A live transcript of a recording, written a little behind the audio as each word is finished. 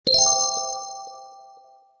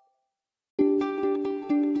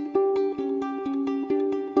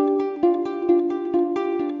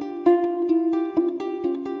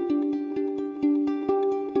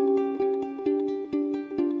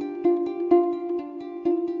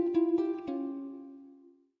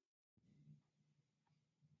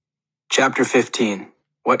Chapter 15.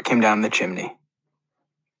 What Came Down the Chimney.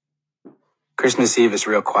 Christmas Eve is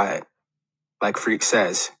real quiet. Like Freak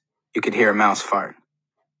says, you could hear a mouse fart.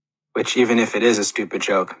 Which, even if it is a stupid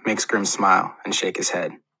joke, makes Grim smile and shake his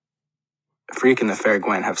head. Freak and the Fair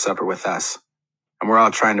Gwen have supper with us, and we're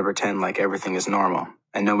all trying to pretend like everything is normal,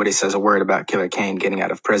 and nobody says a word about Killer Kane getting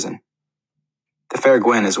out of prison. The Fair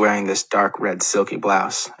Gwen is wearing this dark red silky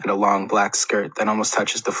blouse and a long black skirt that almost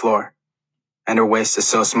touches the floor. And her waist is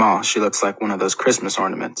so small she looks like one of those Christmas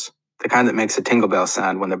ornaments, the kind that makes a tingle bell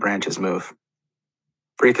sound when the branches move.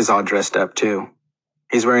 Freak is all dressed up too.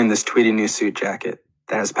 He's wearing this tweedy new suit jacket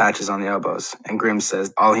that has patches on the elbows, and Grim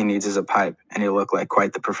says all he needs is a pipe and he'll look like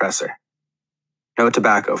quite the professor. No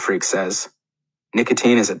tobacco, Freak says.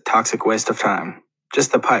 Nicotine is a toxic waste of time.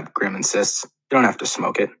 Just the pipe, Grim insists. You don't have to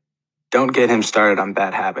smoke it. Don't get him started on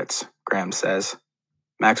bad habits, Graham says.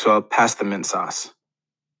 Maxwell, pass the mint sauce.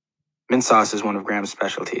 Mint sauce is one of Graham's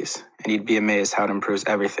specialties, and you'd be amazed how it improves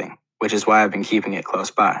everything, which is why I've been keeping it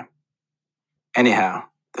close by. Anyhow,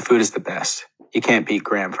 the food is the best. You can't beat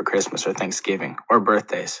Graham for Christmas or Thanksgiving, or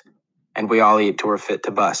birthdays, and we all eat till we're fit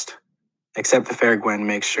to bust. Except the Fair Gwen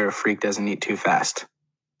makes sure Freak doesn't eat too fast.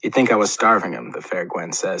 You'd think I was starving him, the Fair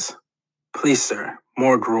Gwen says. Please, sir,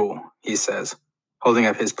 more gruel, he says, holding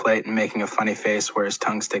up his plate and making a funny face where his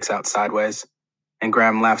tongue sticks out sideways. And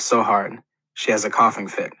Graham laughs so hard, she has a coughing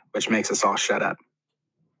fit, which makes us all shut up.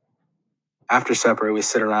 After supper, we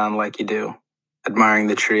sit around like you do, admiring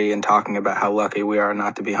the tree and talking about how lucky we are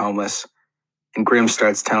not to be homeless. And Grim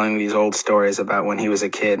starts telling these old stories about when he was a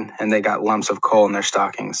kid and they got lumps of coal in their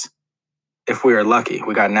stockings. If we are lucky,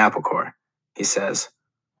 we got an apple core, he says,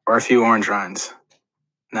 or a few orange rinds.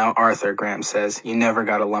 Now, Arthur, Graham says, you never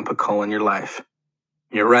got a lump of coal in your life.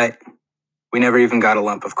 You're right. We never even got a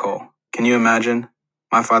lump of coal. Can you imagine?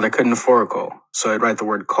 My father couldn't afford coal, so I'd write the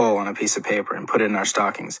word coal on a piece of paper and put it in our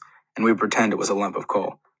stockings, and we'd pretend it was a lump of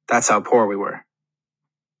coal. That's how poor we were.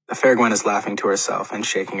 The Fair Gwen is laughing to herself and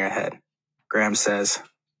shaking her head. Graham says,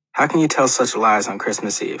 how can you tell such lies on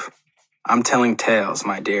Christmas Eve? I'm telling tales,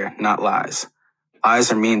 my dear, not lies.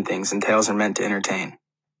 Lies are mean things and tales are meant to entertain.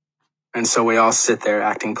 And so we all sit there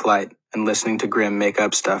acting polite and listening to Grim make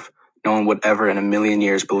up stuff no one would ever in a million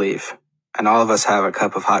years believe. And all of us have a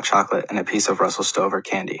cup of hot chocolate and a piece of Russell Stover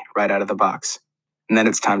candy right out of the box. And then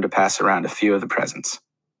it's time to pass around a few of the presents.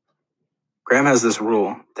 Graham has this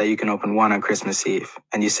rule that you can open one on Christmas Eve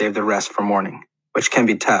and you save the rest for morning, which can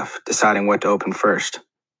be tough, deciding what to open first.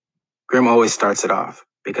 Grim always starts it off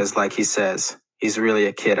because, like he says, he's really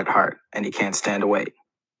a kid at heart and he can't stand to wait.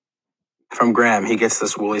 From Graham, he gets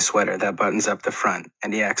this woolly sweater that buttons up the front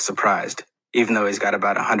and he acts surprised, even though he's got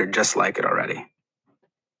about 100 just like it already.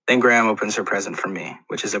 Then Graham opens her present for me,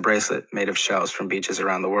 which is a bracelet made of shells from beaches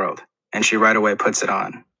around the world, and she right away puts it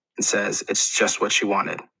on and says it's just what she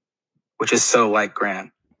wanted, which is so like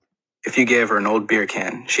Graham. If you gave her an old beer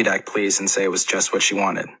can, she'd act pleased and say it was just what she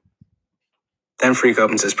wanted. Then Freak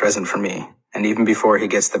opens his present for me, and even before he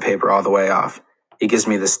gets the paper all the way off, he gives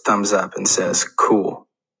me this thumbs up and says, cool.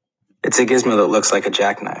 It's a gizmo that looks like a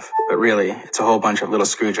jackknife, but really, it's a whole bunch of little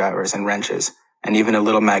screwdrivers and wrenches, and even a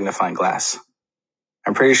little magnifying glass.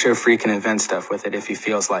 I'm pretty sure Freak can invent stuff with it if he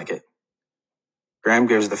feels like it. Graham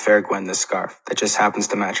gives the Fair Gwen this scarf that just happens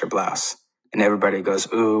to match her blouse, and everybody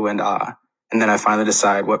goes ooh and ah, and then I finally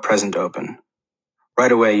decide what present to open.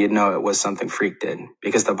 Right away, you'd know it was something Freak did,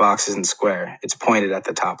 because the box isn't square, it's pointed at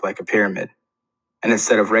the top like a pyramid. And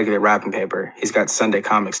instead of regular wrapping paper, he's got Sunday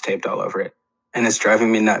comics taped all over it, and it's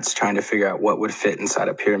driving me nuts trying to figure out what would fit inside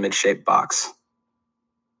a pyramid-shaped box.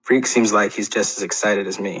 Freak seems like he's just as excited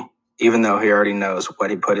as me, even though he already knows what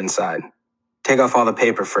he put inside. Take off all the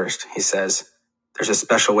paper first, he says. There's a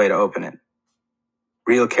special way to open it.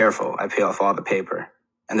 Real careful, I peel off all the paper.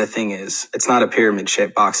 And the thing is, it's not a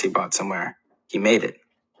pyramid-shaped box he bought somewhere. He made it.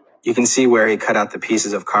 You can see where he cut out the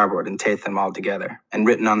pieces of cardboard and taped them all together, and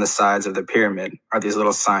written on the sides of the pyramid are these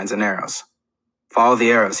little signs and arrows. Follow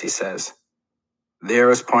the arrows, he says. The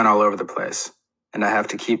arrows point all over the place, and I have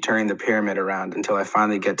to keep turning the pyramid around until I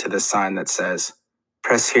finally get to this sign that says,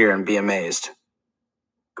 press here and be amazed.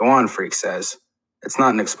 Go on, Freak says. It's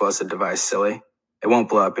not an explosive device, silly. It won't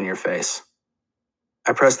blow up in your face.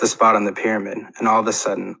 I press the spot on the pyramid, and all of a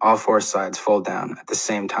sudden, all four sides fold down at the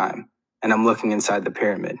same time, and I'm looking inside the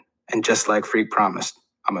pyramid, and just like Freak promised,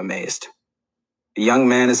 I'm amazed. The young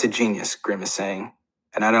man is a genius, Grim is saying,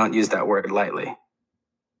 and I don't use that word lightly.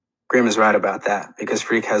 Grim is right about that, because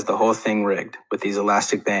Freak has the whole thing rigged with these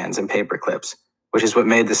elastic bands and paper clips, which is what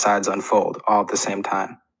made the sides unfold all at the same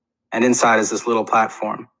time. And inside is this little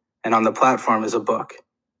platform, and on the platform is a book.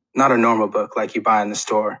 Not a normal book like you buy in the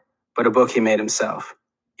store, but a book he made himself.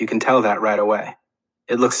 You can tell that right away.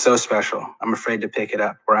 It looks so special, I'm afraid to pick it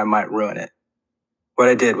up or I might ruin it. What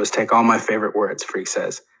I did was take all my favorite words, Freak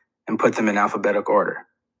says, and put them in alphabetical order.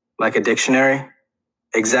 Like a dictionary?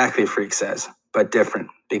 Exactly, Freak says, but different,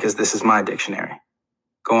 because this is my dictionary.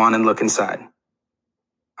 Go on and look inside.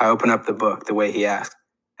 I open up the book the way he asked,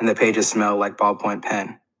 and the pages smell like ballpoint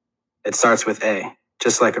pen. It starts with A,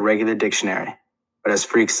 just like a regular dictionary, but as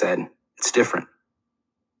Freak said, it's different.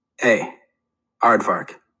 A,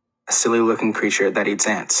 aardvark, a silly-looking creature that eats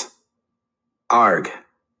ants. Arg,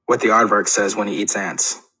 what the aardvark says when he eats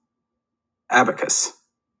ants. Abacus,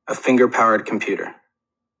 a finger-powered computer.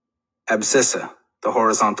 Abscissa, the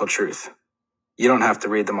horizontal truth. You don't have to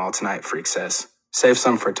read them all tonight, Freak says. Save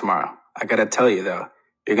some for tomorrow. I gotta tell you, though,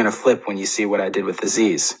 you're gonna flip when you see what I did with the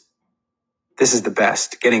Z's. This is the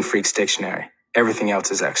best, getting Freak's dictionary. Everything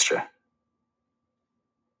else is extra.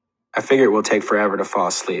 I figure it will take forever to fall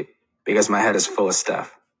asleep, because my head is full of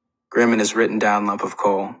stuff. Grim and his written down lump of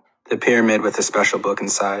coal, the pyramid with a special book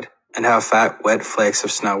inside, and how fat, wet flakes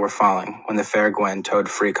of snow were falling when the fair Gwen towed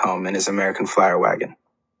Freak home in his American flyer wagon.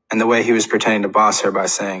 And the way he was pretending to boss her by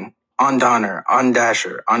saying, "On Donner, on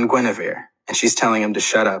Dasher, on Guinevere," and she's telling him to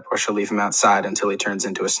shut up or she'll leave him outside until he turns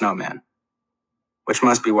into a snowman. Which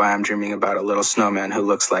must be why I'm dreaming about a little snowman who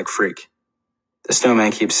looks like Freak. The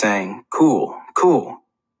snowman keeps saying, "Cool, cool,"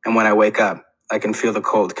 and when I wake up, I can feel the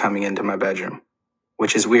cold coming into my bedroom,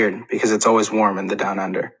 which is weird because it's always warm in the down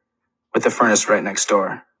under, with the furnace right next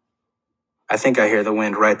door. I think I hear the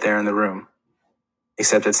wind right there in the room,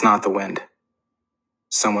 except it's not the wind.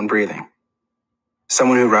 Someone breathing.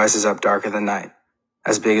 Someone who rises up darker than night,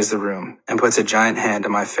 as big as the room, and puts a giant hand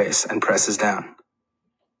on my face and presses down.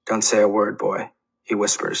 "Don't say a word, boy," he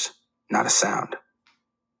whispers, "not a sound."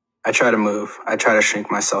 I try to move, I try to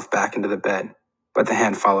shrink myself back into the bed, but the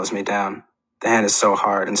hand follows me down. The hand is so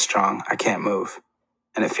hard and strong, I can't move,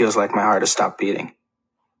 and it feels like my heart has stopped beating.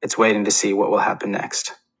 It's waiting to see what will happen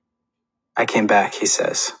next. "I came back," he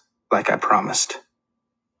says, like I promised.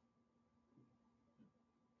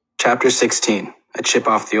 Chapter 16, a chip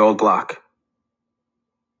off the old block.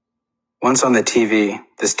 Once on the TV,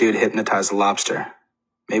 this dude hypnotized a lobster.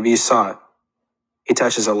 Maybe you saw it. He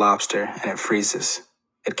touches a lobster and it freezes.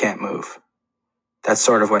 It can't move. That's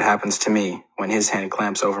sort of what happens to me when his hand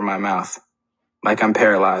clamps over my mouth. Like I'm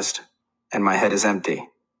paralyzed, and my head is empty.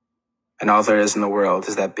 And all there is in the world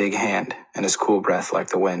is that big hand and his cool breath like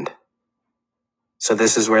the wind. "So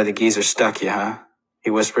this is where the geezer stuck you, huh?"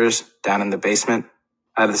 he whispers, down in the basement.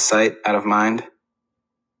 Out of sight, out of mind.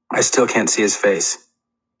 I still can't see his face.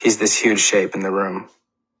 He's this huge shape in the room.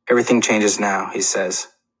 "Everything changes now," he says.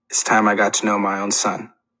 "It's time I got to know my own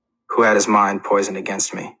son, who had his mind poisoned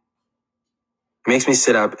against me." He makes me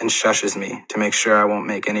sit up and shushes me to make sure I won't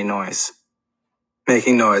make any noise.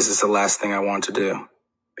 Making noise is the last thing I want to do,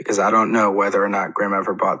 because I don't know whether or not Grim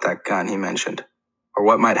ever bought that gun he mentioned, or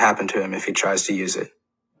what might happen to him if he tries to use it.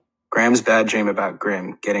 Graham's bad dream about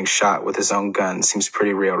Grim getting shot with his own gun seems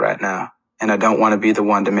pretty real right now, and I don't want to be the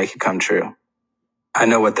one to make it come true. "I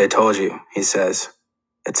know what they told you," he says.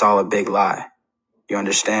 "It's all a big lie. You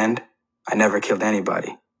understand? I never killed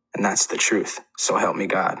anybody, and that's the truth, so help me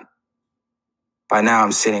God." By now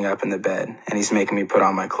I'm sitting up in the bed, and he's making me put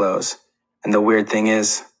on my clothes. And the weird thing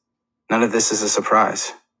is, none of this is a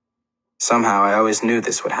surprise. Somehow I always knew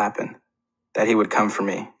this would happen, that he would come for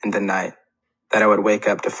me in the night, that I would wake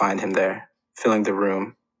up to find him there, filling the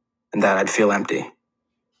room, and that I'd feel empty.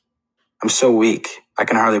 I'm so weak, I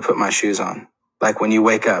can hardly put my shoes on. Like when you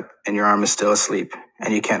wake up and your arm is still asleep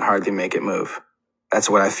and you can't hardly make it move. That's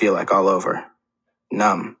what I feel like all over.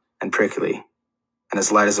 Numb and prickly, and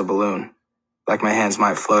as light as a balloon, like my hands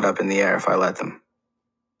might float up in the air if I let them.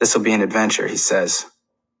 "This'll be an adventure," he says.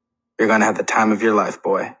 "You're gonna have the time of your life,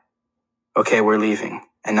 boy. Okay, we're leaving,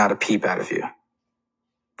 and not a peep out of you."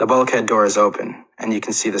 The bulkhead door is open, and you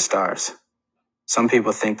can see the stars. Some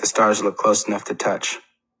people think the stars look close enough to touch,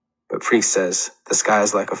 but Freak says the sky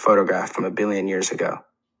is like a photograph from 1 billion years ago.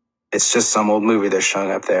 It's just some old movie they're showing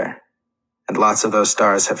up there, and lots of those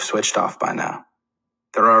stars have switched off by now.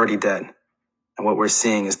 They're already dead, and what we're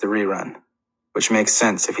seeing is the rerun, which makes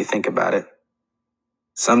sense if you think about it.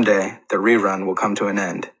 Someday, the rerun will come to an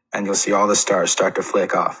end, and you'll see all the stars start to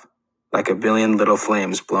flake off, like 1 billion little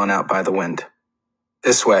flames blown out by the wind.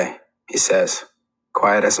 "This way," he says,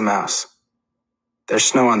 quiet as a mouse. There's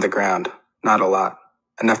snow on the ground, not a lot,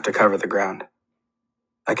 enough to cover the ground.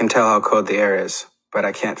 I can tell how cold the air is, but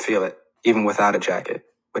I can't feel it, even without a jacket,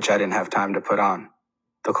 which I didn't have time to put on.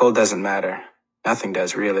 The cold doesn't matter. Nothing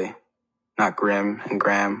does, really. Not Grim and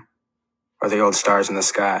Graham, or the old stars in the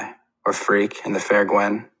sky, or Freak and the fair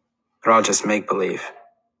Gwen. They're all just make-believe.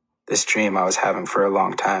 This dream I was having for a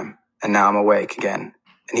long time, and now I'm awake again,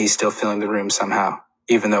 and he's still filling the room somehow,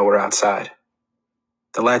 even though we're outside.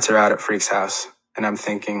 The lights are out at Freak's house, and I'm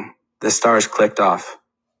thinking, the stars clicked off,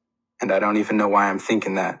 and I don't even know why I'm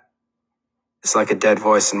thinking that. It's like a dead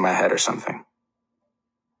voice in my head or something.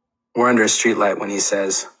 We're under a streetlight when he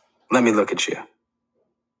says, "Let me look at you."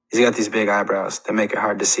 He's got these big eyebrows that make it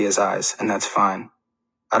hard to see his eyes, and that's fine.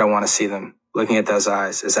 I don't want to see them. Looking at those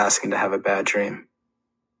eyes is asking to have a bad dream.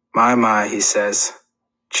 My, he says,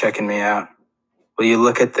 checking me out. Will you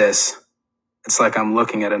look at this? It's like I'm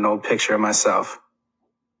looking at an old picture of myself.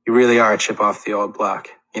 You really are a chip off the old block.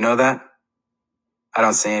 You know that? I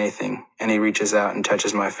don't say anything, and he reaches out and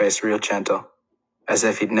touches my face real gentle, as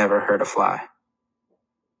if he'd never hurt a fly.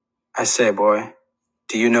 I say, boy,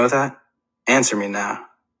 do you know that? Answer me now.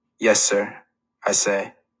 Yes, sir, I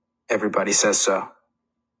say. Everybody says so.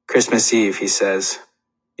 Christmas Eve, he says.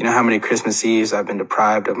 You know how many Christmas Eves I've been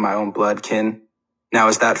deprived of my own blood kin? Now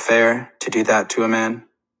is that fair, to do that to a man?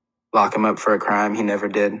 Lock him up for a crime he never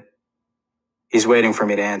did? He's waiting for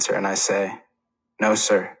me to answer, and I say, no,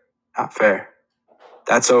 sir, not fair.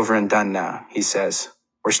 That's over and done now, he says.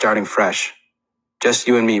 We're starting fresh. Just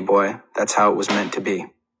you and me, boy. That's how it was meant to be.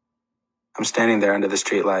 I'm standing there under the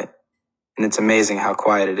streetlight, and it's amazing how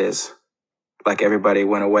quiet it is. Like everybody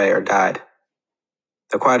went away or died.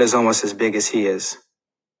 The quiet is almost as big as he is.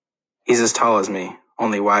 He's as tall as me,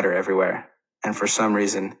 only wider everywhere. And for some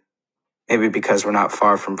reason, maybe because we're not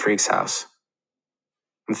far from Freak's house,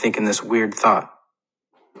 I'm thinking this weird thought.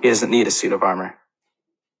 He doesn't need a suit of armor.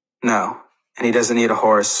 No, and he doesn't need a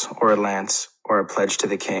horse or a lance or a pledge to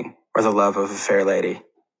the king or the love of a fair lady.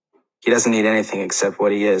 He doesn't need anything except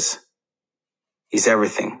what he is. He's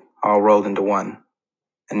everything, all rolled into one,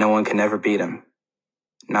 and no one can ever beat him,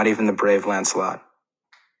 not even the brave Lancelot.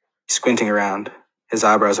 He's squinting around, his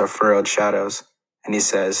eyebrows are furrowed shadows, and he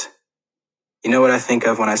says, you know what I think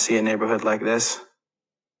of when I see a neighborhood like this?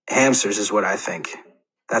 Hamsters is what I think.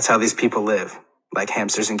 That's how these people live, like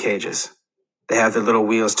hamsters in cages. They have their little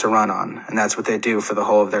wheels to run on, and that's what they do for the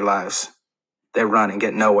whole of their lives. They run and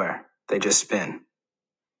get nowhere. They just spin.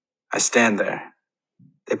 I stand there.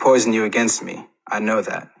 They poison you against me. I know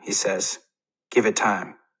that, he says. Give it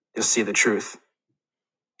time. You'll see the truth.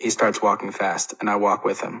 He starts walking fast, and I walk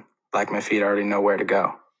with him, like my feet already know where to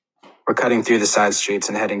go. We're cutting through the side streets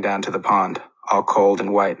and heading down to the pond, all cold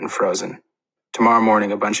and white and frozen. Tomorrow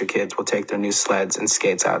morning, a bunch of kids will take their new sleds and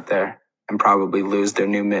skates out there and probably lose their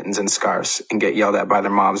new mittens and scarves and get yelled at by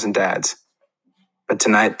their moms and dads. But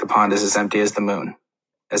tonight, the pond is as empty as the moon,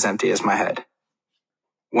 as empty as my head.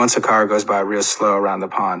 Once a car goes by real slow around the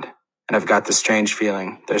pond, and I've got the strange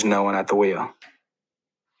feeling there's no one at the wheel.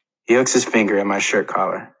 He hooks his finger in my shirt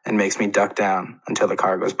collar and makes me duck down until the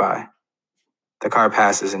car goes by. The car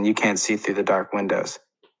passes and you can't see through the dark windows,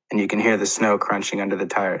 and you can hear the snow crunching under the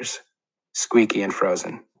tires, squeaky and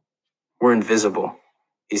frozen. We're invisible,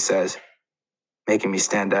 he says, making me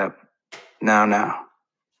stand up. Now.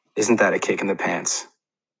 Isn't that a kick in the pants?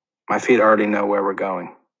 My feet already know where we're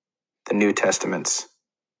going. The New Testaments.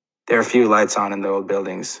 There are a few lights on in the old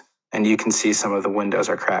buildings, and you can see some of the windows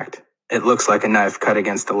are cracked. It looks like a knife cut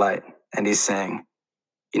against the light, and he's saying,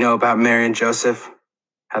 you know about Mary and Joseph?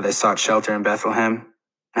 How they sought shelter in Bethlehem?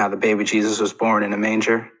 And how the baby Jesus was born in a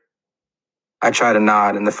manger? I try to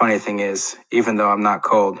nod, and the funny thing is, even though I'm not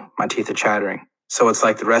cold, my teeth are chattering, so it's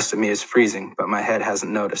like the rest of me is freezing, but my head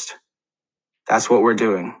hasn't noticed. That's what we're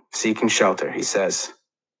doing, seeking shelter, he says.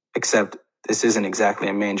 Except this isn't exactly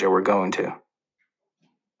a manger we're going to.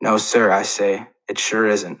 No, sir, I say, it sure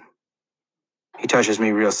isn't. He touches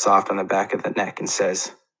me real soft on the back of the neck and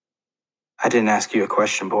says, I didn't ask you a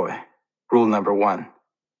question, boy. Rule number 1,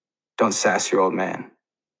 don't sass your old man.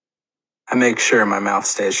 I make sure my mouth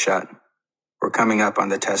stays shut. We're coming up on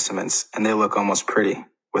the Testaments, and they look almost pretty,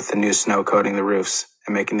 with the new snow coating the roofs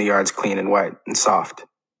and making the yards clean and white and soft.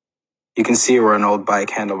 You can see where an old bike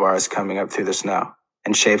handlebars coming up through the snow,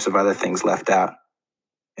 and shapes of other things left out.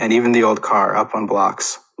 And even the old car up on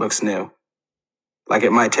blocks looks new, like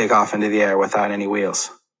it might take off into the air without any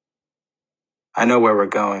wheels. I know where we're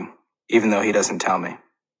going, even though he doesn't tell me.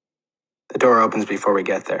 The door opens before we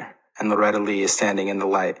get there, and Loretta Lee is standing in the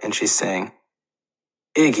light, and she's saying,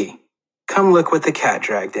 Iggy, come look what the cat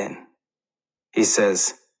dragged in. He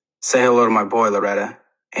says, say hello to my boy, Loretta.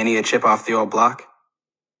 Ain't he a chip off the old block?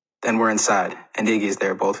 Then we're inside, and Iggy's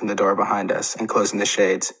there bolting the door behind us and closing the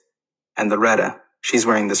shades. And Loretta, she's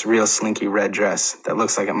wearing this real slinky red dress that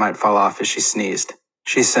looks like it might fall off as she sneezed.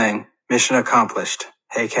 She's saying, mission accomplished.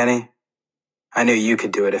 Hey, Kenny? I knew you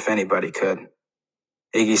could do it if anybody could.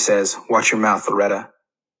 Iggy says, watch your mouth, Loretta.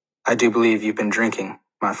 I do believe you've been drinking,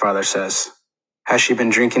 my father says. Has she been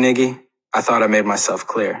drinking, Iggy? I thought I made myself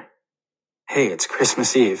clear. Hey, it's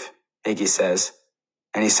Christmas Eve, Iggy says,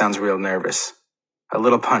 and he sounds real nervous. A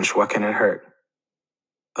little punch, what can it hurt?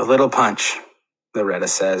 A little punch, Loretta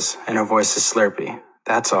says, and her voice is slurpy.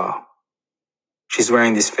 That's all. She's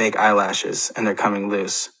wearing these fake eyelashes, and they're coming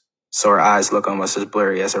loose, so her eyes look almost as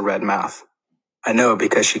blurry as her red mouth. I know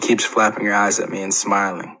because she keeps flapping her eyes at me and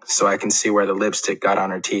smiling, so I can see where the lipstick got on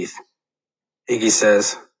her teeth. Iggy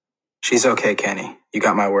says, She's okay, Kenny. You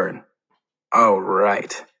got my word. Oh,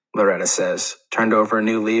 right, Loretta says. Turned over a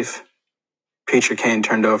new leaf? Preacher Kane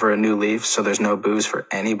turned over a new leaf so there's no booze for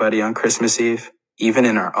anybody on Christmas Eve, even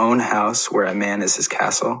in our own house where a man is his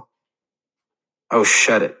castle? Oh,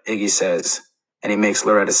 shut it, Iggy says, and he makes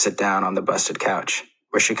Loretta sit down on the busted couch,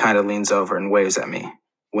 where she kind of leans over and waves at me.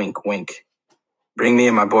 Wink, wink. Bring me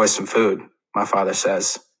and my boys some food, my father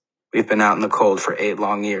says. We've been out in the cold for 8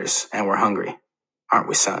 long years, and we're hungry. Aren't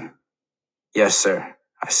we, son? Yes, sir,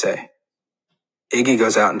 I say. Iggy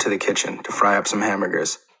goes out into the kitchen to fry up some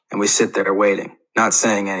hamburgers, and we sit there waiting, not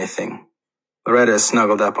saying anything. Loretta is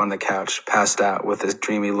snuggled up on the couch, passed out with this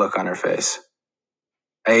dreamy look on her face.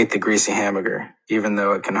 I ate the greasy hamburger, even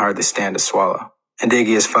though it can hardly stand to swallow. And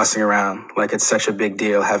Iggy is fussing around like it's such a big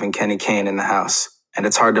deal having Kenny Kane in the house. And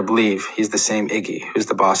it's hard to believe he's the same Iggy who's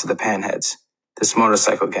the boss of the Panheads, this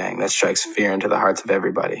motorcycle gang that strikes fear into the hearts of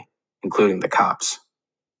everybody, including the cops.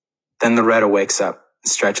 Then Loretta wakes up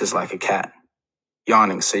and stretches like a cat,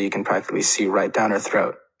 yawning so you can practically see right down her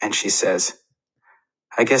throat, and she says,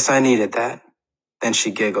 I guess I needed that. Then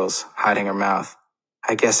she giggles, hiding her mouth.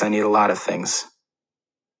 I guess I need a lot of things.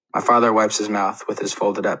 My father wipes his mouth with his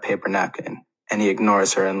folded up paper napkin, and he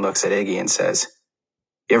ignores her and looks at Iggy and says,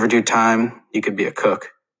 You ever do time? You could be a cook.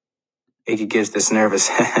 Iggy gives this nervous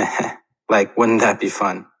like, wouldn't that be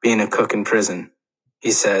fun, being a cook in prison?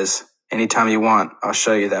 He says, Anytime you want, I'll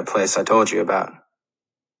show you that place I told you about.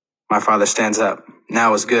 My father stands up.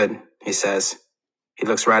 Now is good, he says. He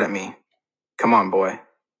looks right at me. Come on, boy.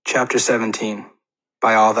 Chapter 17.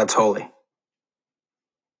 By All That's Holy.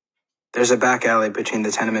 There's a back alley between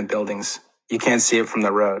the tenement buildings. You can't see it from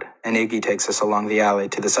the road, and Iggy takes us along the alley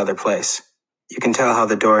to this other place. You can tell how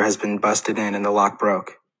the door has been busted in and the lock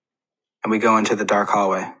broke. And we go into the dark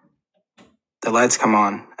hallway. The lights come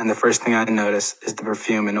on, and the first thing I notice is the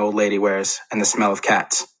perfume an old lady wears and the smell of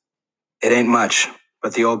cats. It ain't much,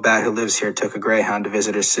 but the old bat who lives here took a greyhound to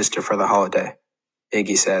visit her sister for the holiday,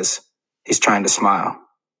 Iggy says. He's trying to smile.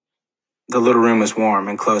 The little room is warm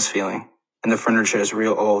and close-feeling, and the furniture is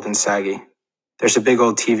real old and saggy. There's a big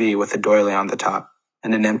old TV with a doily on the top,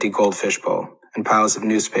 and an empty goldfish bowl, and piles of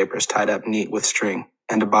newspapers tied up neat with string,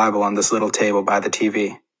 and a Bible on this little table by the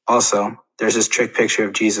TV. Also, there's this trick picture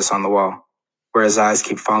of Jesus on the wall, where his eyes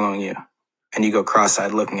keep following you, and you go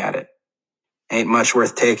cross-eyed looking at it. Ain't much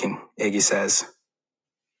worth taking, Iggy says.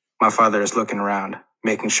 My father is looking around,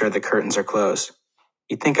 making sure the curtains are closed.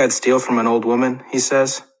 You think I'd steal from an old woman, he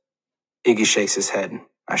says. Iggy shakes his head.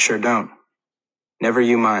 I sure don't. Never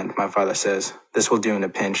you mind, my father says. This will do in a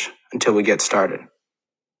pinch, until we get started.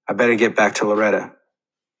 I better get back to Loretta.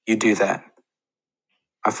 You do that.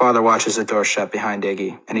 My father watches the door shut behind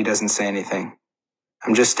Iggy, and he doesn't say anything.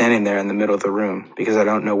 I'm just standing there in the middle of the room, because I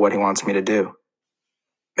don't know what he wants me to do.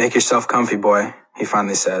 Make yourself comfy, boy, he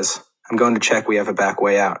finally says. I'm going to check we have a back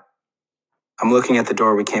way out. I'm looking at the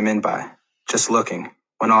door we came in by, just looking,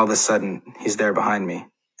 when all of a sudden, he's there behind me,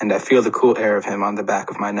 and I feel the cool air of him on the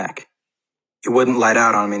back of my neck. You wouldn't light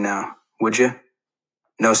out on me now, would you?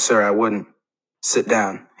 No, sir, I wouldn't. Sit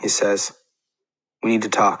down, he says. We need to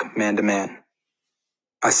talk, man to man.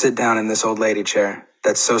 I sit down in this old lady chair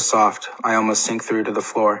that's so soft I almost sink through to the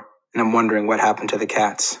floor, and I'm wondering what happened to the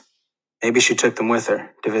cats. Maybe she took them with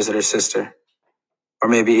her to visit her sister. Or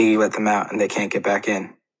maybe Iggy let them out and they can't get back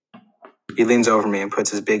in. He leans over me and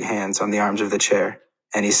puts his big hands on the arms of the chair,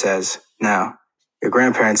 and he says, Now, your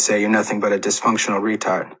grandparents say you're nothing but a dysfunctional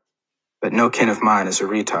retard. But no kin of mine is a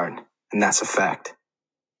retard, and that's a fact.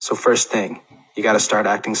 So first thing, you gotta start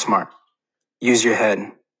acting smart. Use your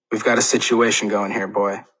head. We've got a situation going here,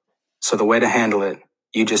 boy. So the way to handle it,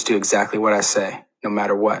 you just do exactly what I say, no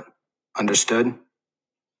matter what. Understood?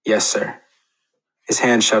 Yes, sir. His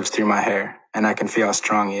hand shoves through my hair, and I can feel how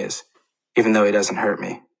strong he is, even though he doesn't hurt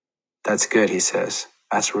me. That's good, he says.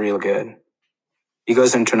 That's real good. He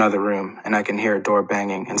goes into another room, and I can hear a door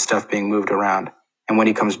banging and stuff being moved around, and when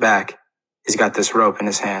he comes back, he's got this rope in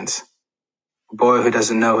his hands. A boy who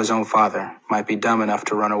doesn't know his own father might be dumb enough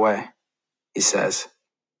to run away, he says.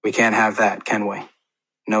 We can't have that, can we?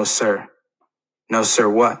 No, sir. No, sir,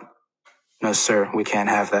 what? No, sir, we can't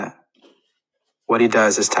have that. What he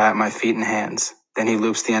does is tie up my feet and hands, then he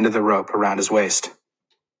loops the end of the rope around his waist.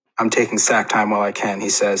 I'm taking sack time while I can, he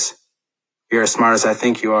says. You're as smart as I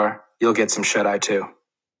think you are. You'll get some shut-eye too.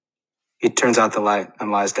 He turns out the light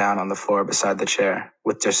and lies down on the floor beside the chair,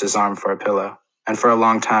 with just his arm for a pillow. And for a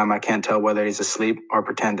long time, I can't tell whether he's asleep or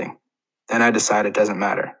pretending. Then I decide it doesn't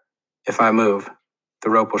matter. If I move, the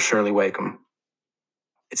rope will surely wake him.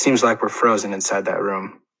 It seems like we're frozen inside that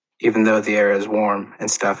room, even though the air is warm and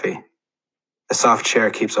stuffy. The soft chair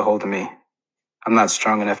keeps a hold of me. I'm not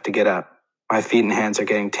strong enough to get up. My feet and hands are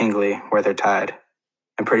getting tingly where they're tied,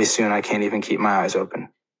 and pretty soon I can't even keep my eyes open.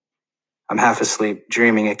 I'm half asleep,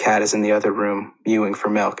 dreaming a cat is in the other room, mewing for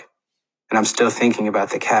milk, and I'm still thinking about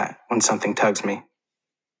the cat when something tugs me.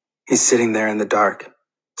 He's sitting there in the dark,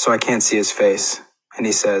 so I can't see his face, and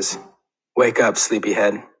he says, "Wake up,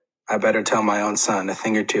 sleepyhead. I better tell my own son a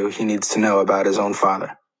thing or two he needs to know about his own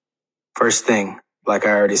father. First thing, like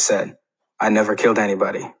I already said, I never killed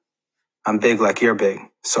anybody. I'm big like you're big,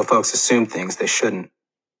 so folks assume things they shouldn't.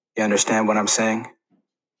 You understand what I'm saying?"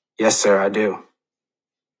 "Yes, sir, I do."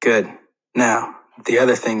 "Good. Now, the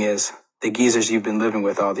other thing is, the geezers you've been living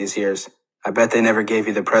with all these years, I bet they never gave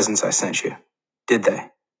you the presents I sent you. Did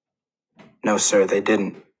they?" "No, sir, they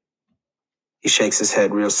didn't." He shakes his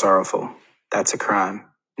head real sorrowful. "That's a crime.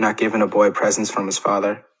 Not giving a boy presents from his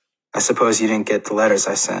father. I suppose you didn't get the letters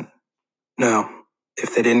I sent." "No.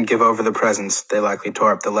 If they didn't give over the presents, they likely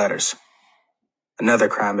tore up the letters." "Another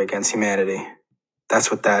crime against humanity. That's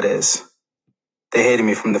what that is. They hated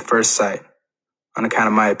me from the first sight, on account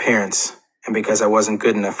of my appearance, and because I wasn't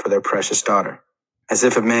good enough for their precious daughter. As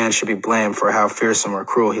if a man should be blamed for how fearsome or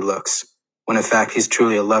cruel he looks, when in fact he's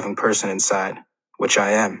truly a loving person inside, which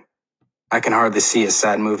I am. I can hardly see a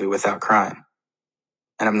sad movie without crying,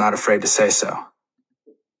 and I'm not afraid to say so.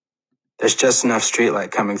 There's just enough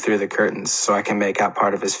streetlight coming through the curtains so I can make out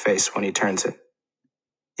part of his face when he turns it.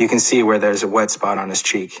 You can see where there's a wet spot on his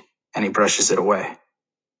cheek, and he brushes it away.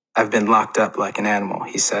 "I've been locked up like an animal,"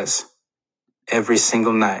 he says. "Every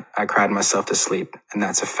single night I cried myself to sleep, and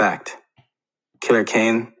that's a fact. Killer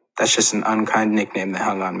Kane, that's just an unkind nickname they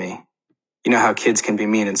hung on me. You know how kids can be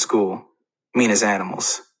mean in school, mean as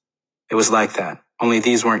animals. It was like that, only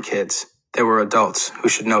these weren't kids. They were adults who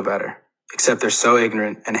should know better, except they're so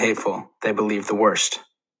ignorant and hateful they believe the worst."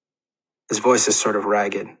 His voice is sort of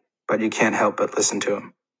ragged, but you can't help but listen to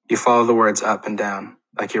him. You follow the words up and down,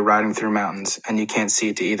 like you're riding through mountains and you can't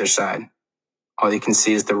see to either side. All you can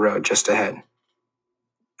see is the road just ahead.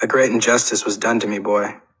 "A great injustice was done to me,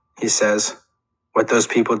 boy," he says. "What those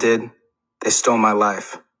people did, they stole my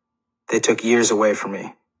life. They took years away from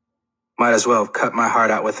me. Might as well have cut my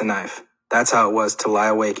heart out with a knife. That's how it was to lie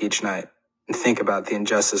awake each night and think about the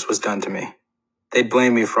injustice was done to me. They'd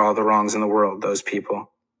blame me for all the wrongs in the world, those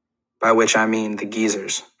people. By which I mean the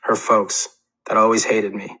geezers, her folks, that always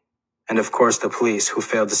hated me. And of course the police who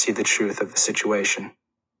failed to see the truth of the situation."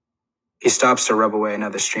 He stops to rub away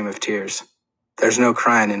another stream of tears. There's no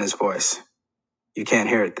crying in his voice. You can't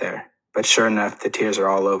hear it there, but sure enough, the tears are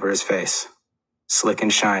all over his face, slick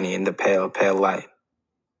and shiny in the pale, pale light.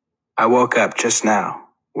 "I woke up just now,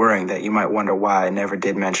 worrying that you might wonder why I never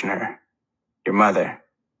did mention her. Your mother.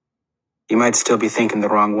 You might still be thinking the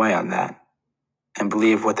wrong way on that, and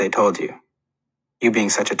believe what they told you. You being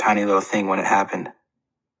such a tiny little thing when it happened.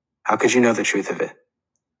 How could you know the truth of it?"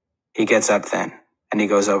 He gets up then, and he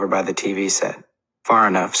goes over by the TV set, far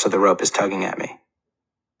enough so the rope is tugging at me.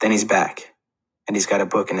 Then he's back, and he's got a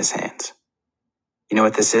book in his hands. "You know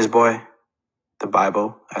what this is, boy?" "The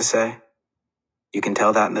Bible," I say. "You can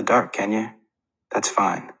tell that in the dark, can you? That's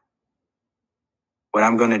fine. What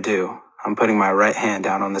I'm going to do, I'm putting my right hand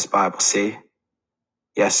down on this Bible, see?"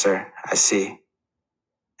 "Yes, sir, I see."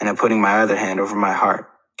 "And I'm putting my other hand over my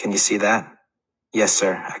heart. Can you see that?" "Yes,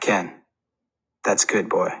 sir, I can." "That's good,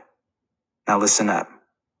 boy. Now listen up.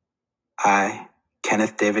 I,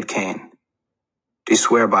 Kenneth David Kane, do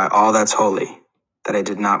swear by all that's holy that I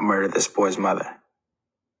did not murder this boy's mother.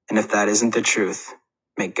 And if that isn't the truth,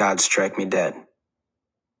 may God strike me dead.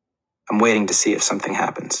 I'm waiting to see if something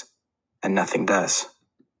happens, and nothing does.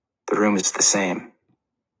 The room is the same.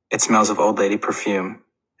 It smells of old lady perfume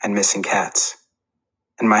and missing cats.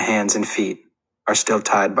 And my hands and feet are still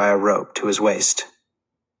tied by a rope to his waist.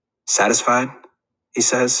 Satisfied? He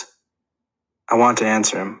says. I want to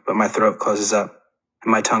answer him, but my throat closes up,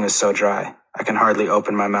 and my tongue is so dry, I can hardly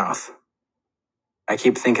open my mouth. I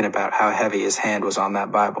keep thinking about how heavy his hand was on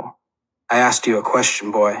that Bible. I asked you a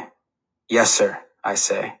question, boy. Yes, sir, I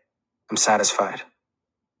say. I'm satisfied.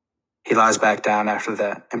 He lies back down after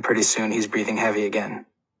that, and pretty soon he's breathing heavy again.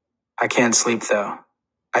 I can't sleep, though.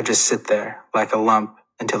 I just sit there, like a lump,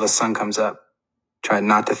 until the sun comes up, trying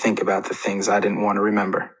not to think about the things I didn't want to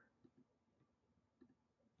remember.